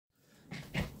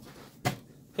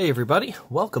Hey everybody,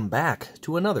 welcome back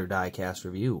to another Diecast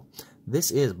review. This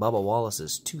is Bubba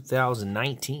Wallace's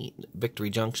 2019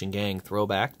 Victory Junction Gang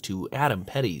throwback to Adam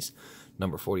Petty's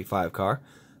number 45 car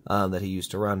that he used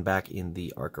to run back in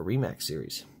the ARCA Remax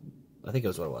series. I think that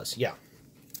was what it was, yeah.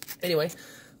 Anyway,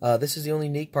 this is the only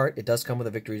unique part. It does come with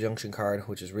a Victory Junction card,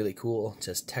 which is really cool.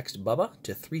 Just text Bubba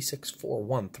to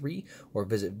 36413 or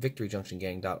visit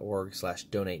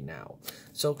victoryjunctiongang.org/donate now.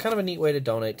 So kind of a neat way to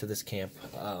donate to this camp.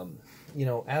 You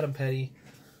know, Adam Petty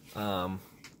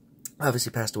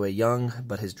obviously passed away young,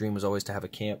 but his dream was always to have a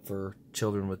camp for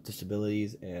children with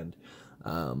disabilities and,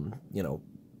 you know,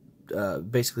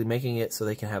 basically making it so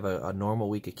they can have a normal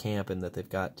week of camp and that they've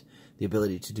got the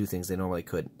ability to do things they normally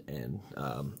couldn't. And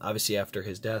obviously after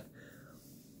his death,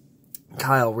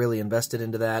 Kyle really invested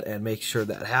into that and make sure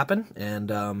that happened.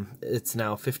 And it's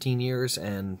now 15 years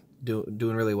and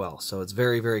doing really well. So it's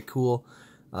very, very cool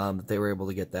that they were able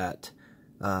to get that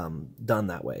done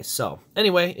that way. So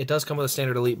anyway, it does come with a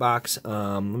standard elite box.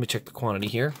 Let me check the quantity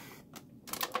here.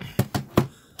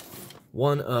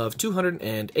 One of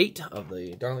 208 of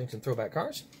the Darlington throwback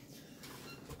cars.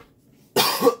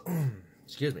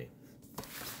 Excuse me.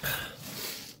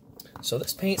 So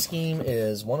this paint scheme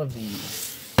is one of the,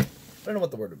 I don't know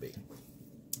what the word would be.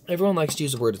 Everyone likes to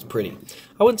use the word it's pretty.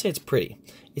 I wouldn't say it's pretty.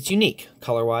 It's unique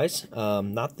color-wise.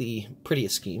 Not the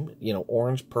prettiest scheme. You know,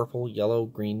 orange, purple, yellow,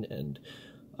 green, and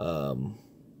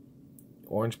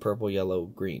orange, purple, yellow,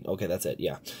 green. Okay, that's it,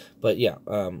 yeah. But yeah,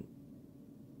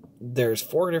 there's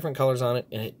 4 different colors on it,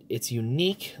 and it's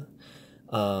unique.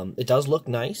 It does look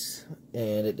nice,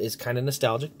 and it is kind of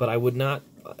nostalgic, but I would not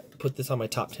put this on my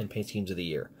top 10 paint schemes of the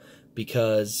year,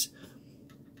 because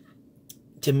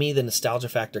to me, the nostalgia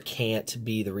factor can't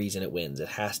be the reason it wins. It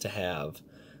has to have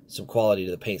some quality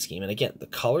to the paint scheme. And again, the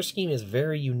color scheme is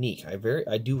very unique.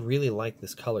 I do really like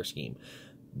this color scheme,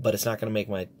 but it's not going to make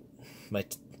my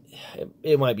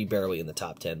it might be barely in the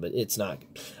top 10, but it's not.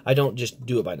 I don't just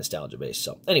do it by nostalgia base.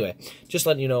 So anyway, just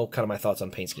letting you know kind of my thoughts on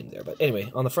paint scheme there. But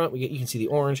anyway, on the front, you can see the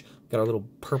orange. Got our little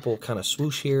purple kind of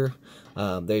swoosh here.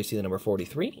 There you see the number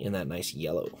 43 in that nice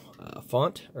yellow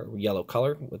font, or yellow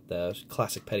color with the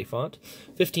classic Petty font.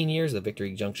 15 years, the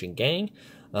Victory Junction Gang.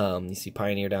 You see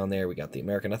Pioneer down there. We got the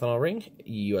American Ethanol Ring,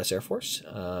 U.S. Air Force.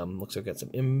 Looks like we got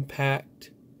some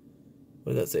impact.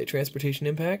 What does that say? Transportation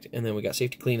impact. And then we got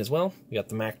safety clean as well. We got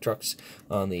the Mack trucks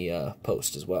on the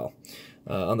post as well.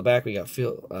 On the back, we got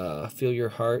Feel Your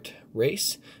Heart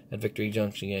Race and Victory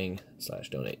Junction Gang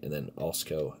 /donate. And then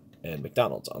Alsco and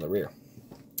McDonald's on the rear.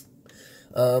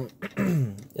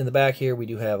 In the back here, we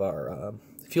do have our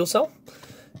fuel cell.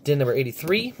 DIN number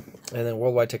 83. And then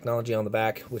Worldwide Technology on the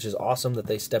back, which is awesome that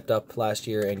they stepped up last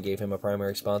year and gave him a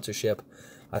primary sponsorship.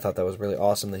 I thought that was really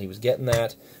awesome that he was getting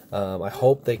that. I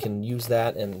hope they can use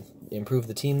that and improve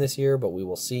the team this year, but we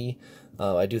will see.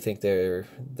 I do think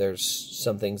there's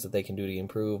some things that they can do to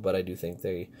improve, but I do think at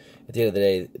the end of the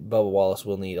day, Bubba Wallace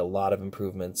will need a lot of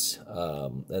improvements,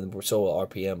 and so will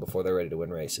RPM before they're ready to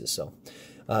win races. So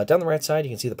down the right side,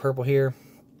 you can see the purple here,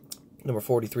 number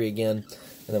 43 again,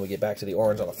 and then we get back to the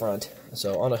orange on the front.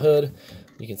 So on the hood,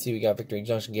 you can see we got Victory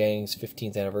Junction Gang's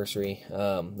 15th anniversary.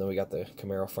 Then we got the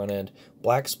Camaro front end.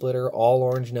 Black splitter, all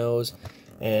orange nose.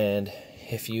 And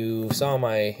if you saw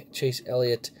my Chase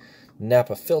Elliott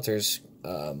Napa Filters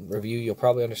review, you'll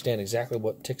probably understand exactly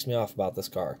what ticks me off about this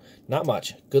car. Not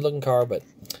much. Good looking car, but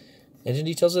engine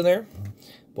details in there.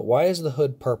 But why is the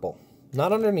hood purple?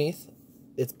 Not underneath,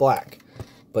 it's black.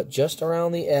 But just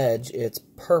around the edge, it's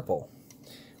purple,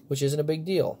 which isn't a big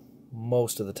deal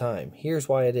most of the time. Here's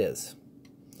why it is.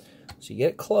 So you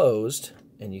get it closed,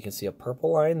 and you can see a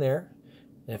purple line there.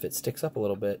 And if it sticks up a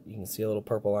little bit, you can see a little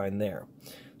purple line there.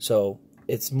 So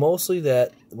it's mostly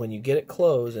that when you get it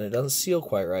closed and it doesn't seal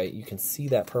quite right, you can see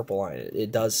that purple line.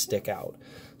 It does stick out.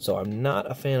 So I'm not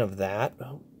a fan of that.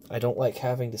 I don't like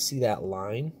having to see that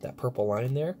line, that purple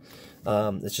line there.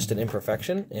 It's just an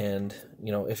imperfection. And,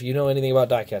 you know, if you know anything about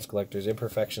diecast collectors,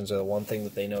 imperfections are the one thing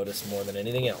that they notice more than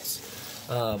anything else.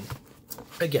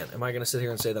 Again, am I going to sit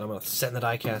here and say that I'm going to send the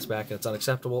diecast back and it's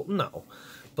unacceptable? No.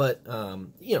 But,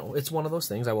 you know, it's one of those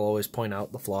things. I will always point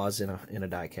out the flaws in a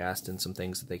diecast and some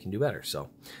things that they can do better. So,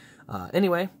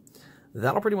 anyway,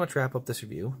 that'll pretty much wrap up this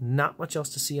review. Not much else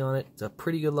to see on it. It's a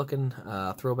pretty good looking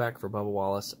throwback for Bubba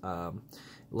Wallace.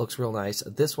 It looks real nice.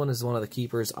 This one is one of the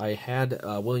keepers. I had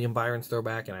William Byron's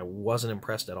throwback, and I wasn't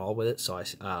impressed at all with it, so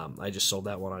I just sold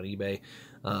that one on eBay.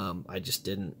 I just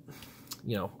didn't,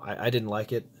 you know, I didn't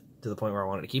like it to the point where I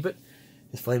wanted to keep it.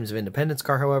 His Flames of Independence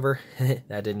car, however,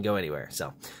 that didn't go anywhere.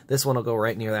 So this one will go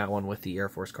right near that one with the Air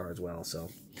Force car as well. So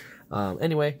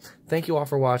anyway, thank you all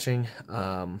for watching.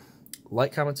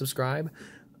 Like, comment, subscribe.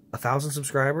 1,000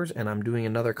 subscribers, and I'm doing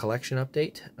another collection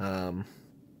update.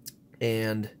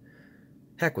 And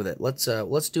heck with it. Let's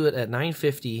do it at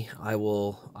 950. I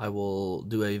will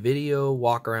do a video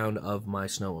walk around of my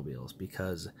snowmobiles,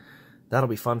 because that'll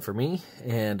be fun for me,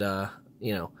 and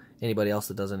you know, anybody else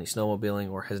that does any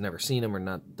snowmobiling or has never seen them or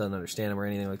doesn't understand them or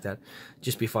anything like that.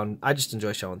 Just be fun. I just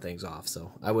enjoy showing things off,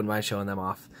 so I wouldn't mind showing them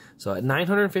off. So at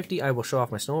 950, I will show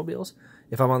off my snowmobiles.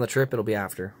 If I'm on the trip, it'll be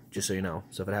after, just so you know.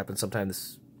 So if it happens sometime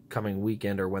this coming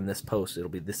weekend, or when this posts, it'll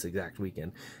be this exact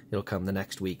weekend. It'll come the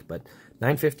next week. But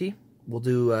 950, we'll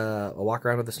do a walk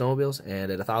around of the snowmobiles,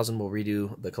 and at 1,000, we'll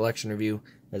redo the collection review.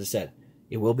 As I said,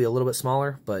 it will be a little bit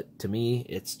smaller, but to me,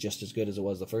 it's just as good as it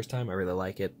was the first time. I really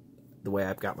like it, the way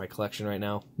I've got my collection right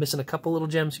now. Missing a couple little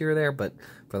gems here or there, but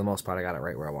for the most part, I got it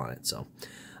right where I want it. So,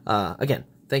 again,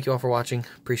 thank you all for watching.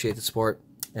 Appreciate the support,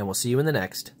 and we'll see you in the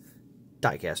next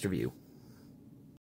Diecast review.